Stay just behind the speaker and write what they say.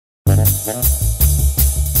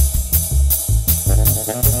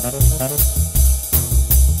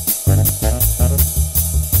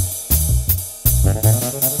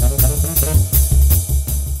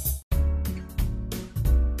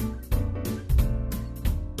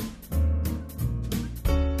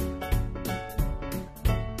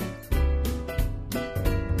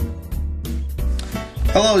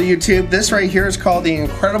Hello YouTube, this right here is called the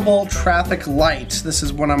Incredible Traffic Light. This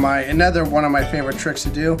is another one of my favorite tricks to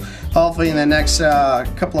do. Hopefully in the next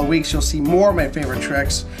couple of weeks you'll see more of my favorite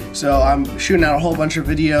tricks. So I'm shooting out a whole bunch of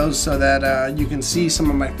videos so that you can see some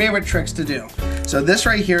of my favorite tricks to do. So this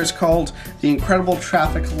right here is called the Incredible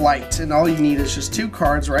Traffic Light, and all you need is just two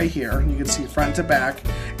cards right here. You can see front to back,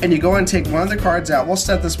 and you go and take one of the cards out. We'll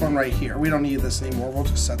set this one right here. We don't need this anymore. We'll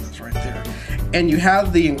just set this right there. And you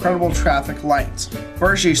have the Incredible Traffic Light.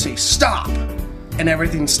 First you say stop, and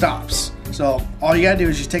everything stops. So all you gotta do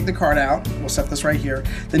is you take the card out. We'll set this right here.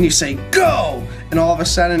 Then you say go, and all of a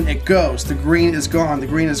sudden it goes. The green is gone. The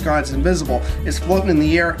green is gone. It's invisible. It's floating in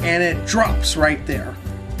the air, and it drops right there.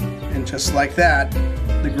 And just like that,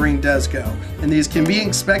 the green does go. And these can be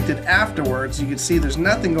inspected afterwards. You can see there's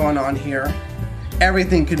nothing going on here.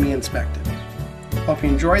 Everything can be inspected. Hope you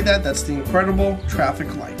enjoyed that. That's the Incredible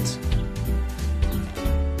Traffic Light.